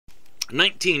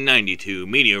1992,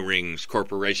 Media Rings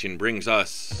Corporation brings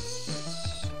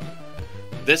us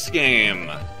this game,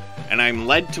 and I'm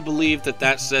led to believe that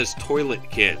that says Toilet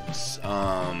Kids.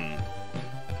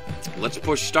 Let's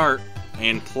push start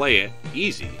and play it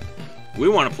easy. We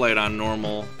want to play it on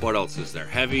normal. What else is there?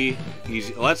 Heavy,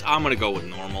 easy. I'm gonna go with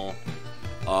normal,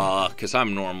 cause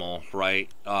I'm normal, right?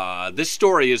 This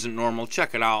story isn't normal.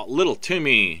 Check it out. Little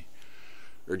Timmy,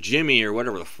 or Jimmy, or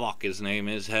whatever the fuck his name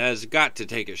is, has got to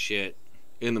take a shit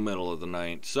in the middle of the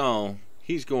night. So,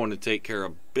 he's going to take care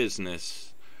of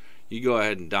business. You go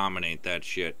ahead and dominate that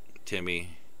shit,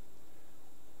 Timmy.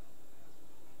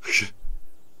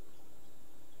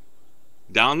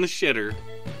 Down the shitter.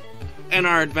 And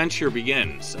our adventure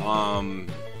begins.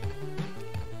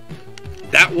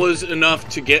 That was enough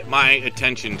to get my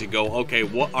attention to go, okay,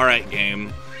 alright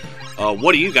game.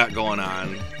 What do you got going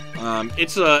on?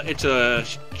 It's a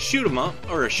shoot 'em up,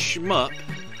 or a schmup,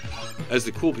 as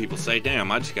the cool people say. Damn,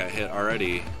 I just got hit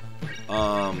already.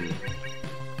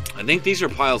 I think these are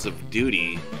piles of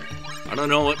duty. I don't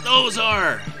know what those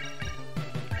are.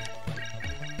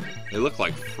 They look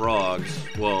like frogs.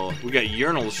 Well, we got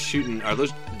urinals shooting. Are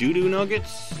those doo-doo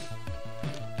nuggets?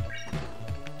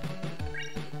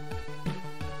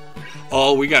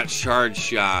 Oh, we got charge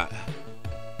shot.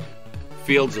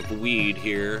 Fields of weed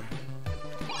here.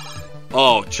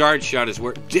 Oh, charge shot is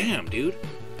where... Damn, dude.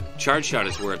 Charge shot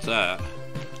is where it's at.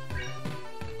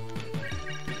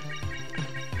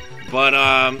 But,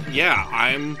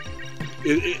 yeah,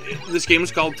 this game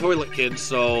is called Toilet Kids,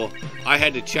 so I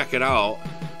had to check it out.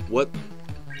 What?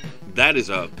 That is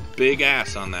a big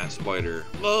ass on that spider.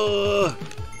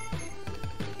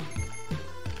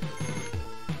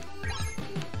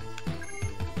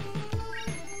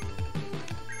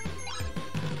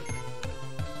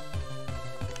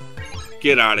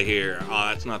 Get out of here. Oh,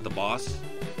 that's not the boss.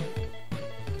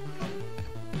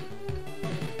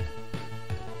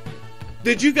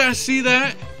 Did you guys see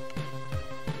that?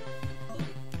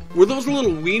 Were those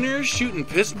little wieners shooting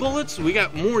piss bullets? We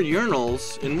got more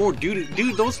urinals and more doo-doo.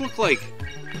 Dude, those look like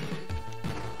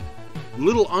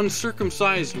little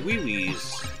uncircumcised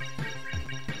wee-wees.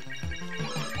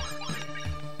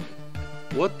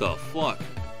 What the fuck?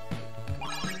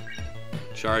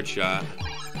 Charge shot.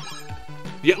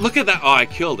 Yeah, look at that. Oh, I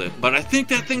killed it. But I think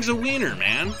that thing's a wiener,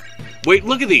 man. Wait,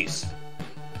 look at these.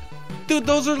 Dude,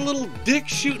 those are little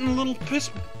dicks shooting little piss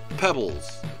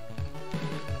pebbles.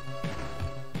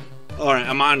 Alright,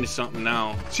 I'm on to something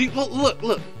now. See,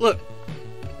 look.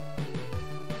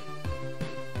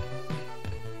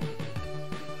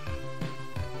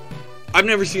 I've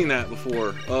never seen that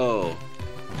before. Oh.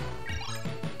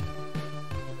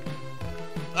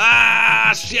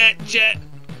 Ah, shit.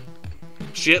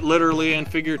 Shit, literally and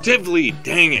figuratively.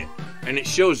 Dang it. And it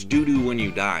shows doo-doo when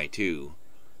you die, too.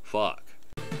 Fuck.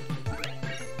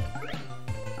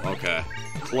 Okay.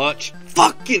 Clutch.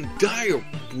 Fucking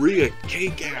diarrhea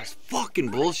cake ass fucking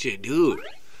bullshit, dude.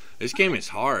 This game is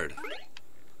hard.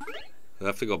 Do I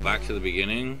have to go back to the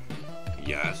beginning?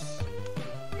 Yes.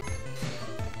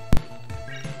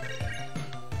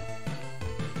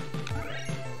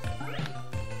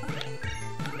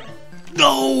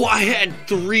 No, I had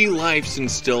 3 lives and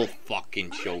still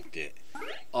fucking choked it.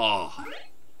 Oh.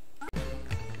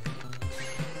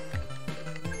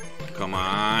 Come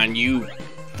on, you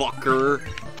fucker.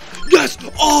 Yes!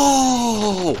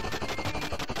 Oh!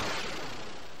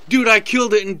 Dude, I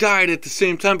killed it and died at the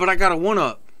same time, but I got a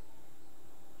 1-up.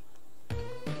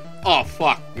 Oh,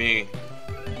 fuck me.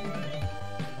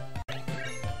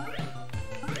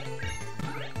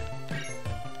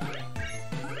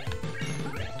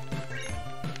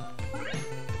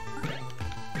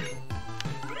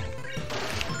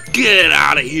 Get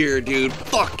out of here, dude.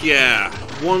 Fuck yeah.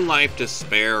 1 life to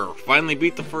spare. Finally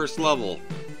beat the first level.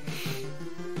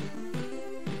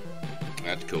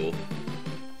 That's cool.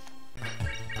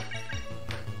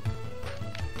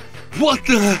 What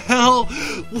the hell?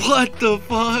 What the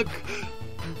fuck?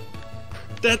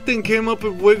 That thing came up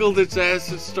and wiggled its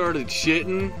ass and started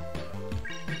shitting.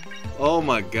 Oh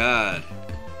my god.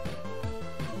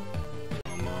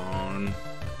 Come on.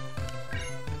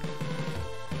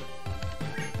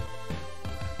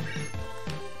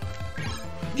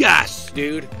 Yes,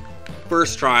 dude.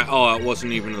 First try. Oh, it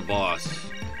wasn't even the boss.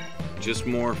 Just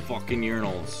more fucking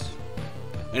urinals.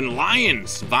 And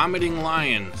lions! Vomiting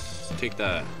lions. Take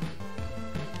that.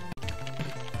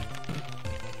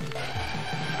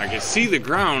 I can see the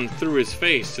ground through his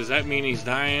face. Does that mean he's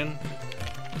dying?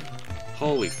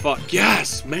 Holy fuck.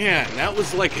 Yes, man. That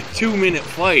was like a 2-minute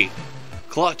fight.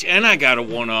 Clutch, and I got a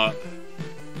 1-up.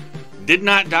 Did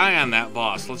not die on that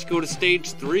boss. Let's go to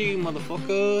stage 3,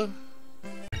 motherfucker.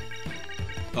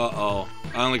 Uh-oh.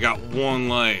 I only got one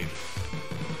life.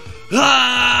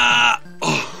 Ah!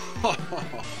 Oh.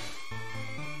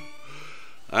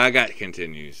 I got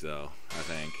continues, though, I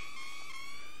think.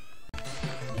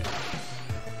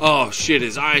 Oh, shit,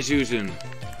 his eye's oozing.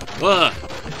 Ugh.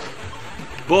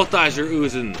 Both eyes are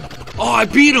oozing. Oh, I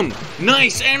beat him!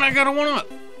 Nice, and I got a 1-up.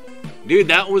 Dude,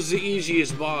 that was the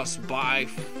easiest boss by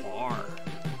far.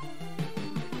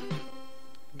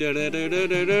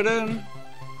 Da-da-da-da-da-da-da.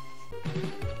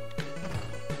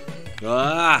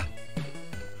 Ah,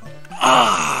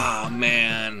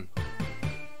 man.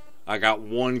 I got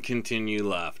one continue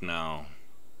left now.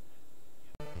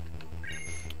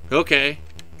 Okay.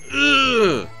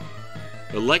 Ugh.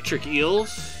 Electric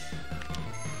eels?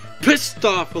 Pissed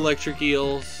off electric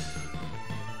eels.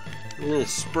 Little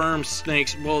sperm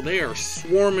snakes. Well, they are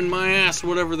swarming my ass,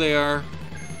 whatever they are.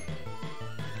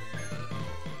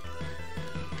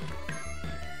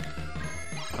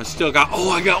 I still got...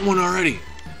 Oh, I got one already.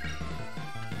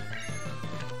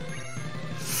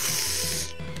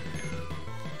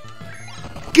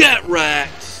 Get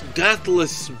wrecked!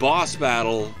 Deathless boss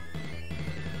battle.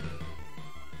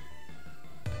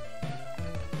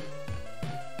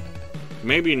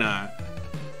 Maybe not.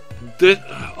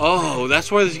 Oh,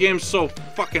 that's why this game's so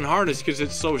fucking hard, is because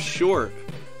it's so short.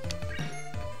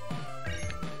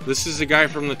 This is the guy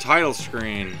from the title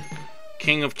screen.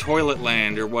 King of Toilet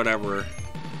Land or whatever.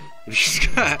 He's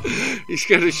got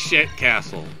a shit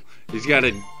castle. He's got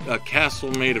a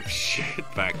castle made of shit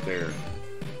back there.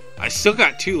 I still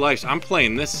got 2 lives. I'm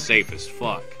playing this safe as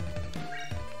fuck.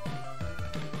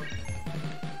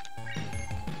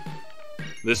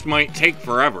 This might take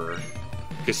forever,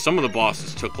 because some of the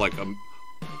bosses took like a...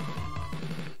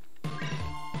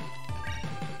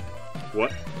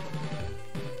 What?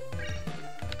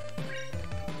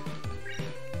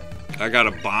 I gotta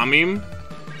bomb him?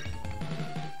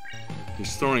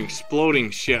 He's throwing exploding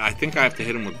shit. I think I have to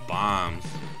hit him with bombs.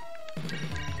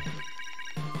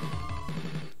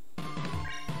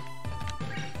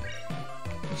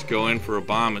 Let's go in for a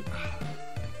bomb.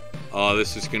 Oh,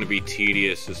 this is gonna be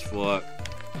tedious as fuck.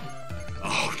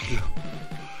 Oh no.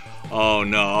 Oh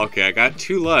no, okay, I got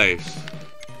 2 lives.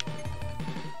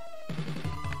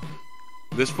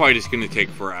 This fight is gonna take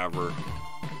forever.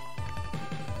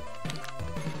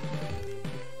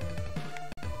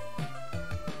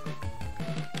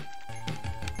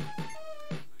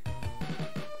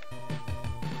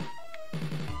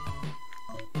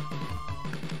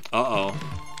 Uh-oh.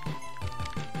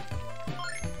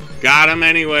 Got him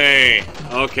anyway!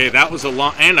 Okay, that was a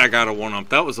long... And I got a 1-up.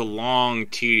 That was a long,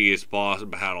 tedious boss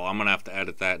battle. I'm gonna have to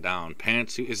edit that down.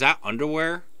 Pantsuit... Is that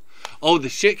underwear? Oh, the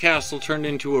shit castle turned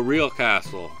into a real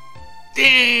castle.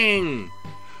 Dang!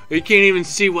 You can't even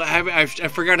see what happened. I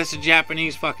forgot it's a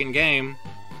Japanese fucking game.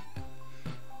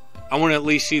 I want to at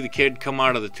least see the kid come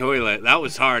out of the toilet. That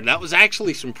was hard. That was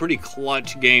actually some pretty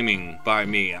clutch gaming by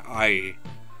me.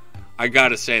 I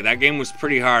gotta say, that game was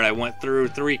pretty hard. I went through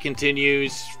 3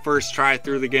 continues, first try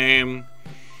through the game,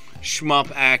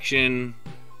 shmup action.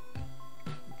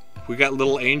 We got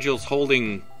little angels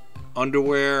holding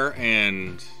underwear,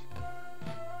 and...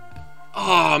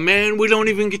 Oh man, we don't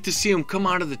even get to see them come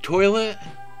out of the toilet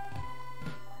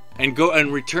and go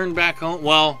and return back home.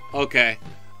 Well, okay.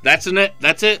 That's it.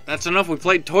 That's enough. We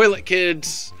played Toilet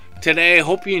Kids today.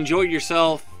 Hope you enjoyed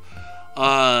yourself.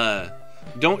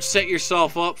 Don't set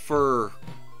yourself up for,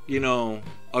 you know,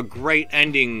 a great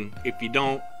ending if you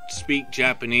don't speak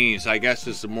Japanese, I guess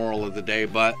is the moral of the day.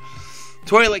 But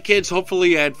Toilet Kids,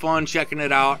 hopefully you had fun checking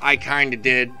it out. I kind of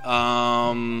did.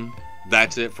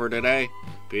 That's it for today.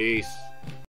 Peace.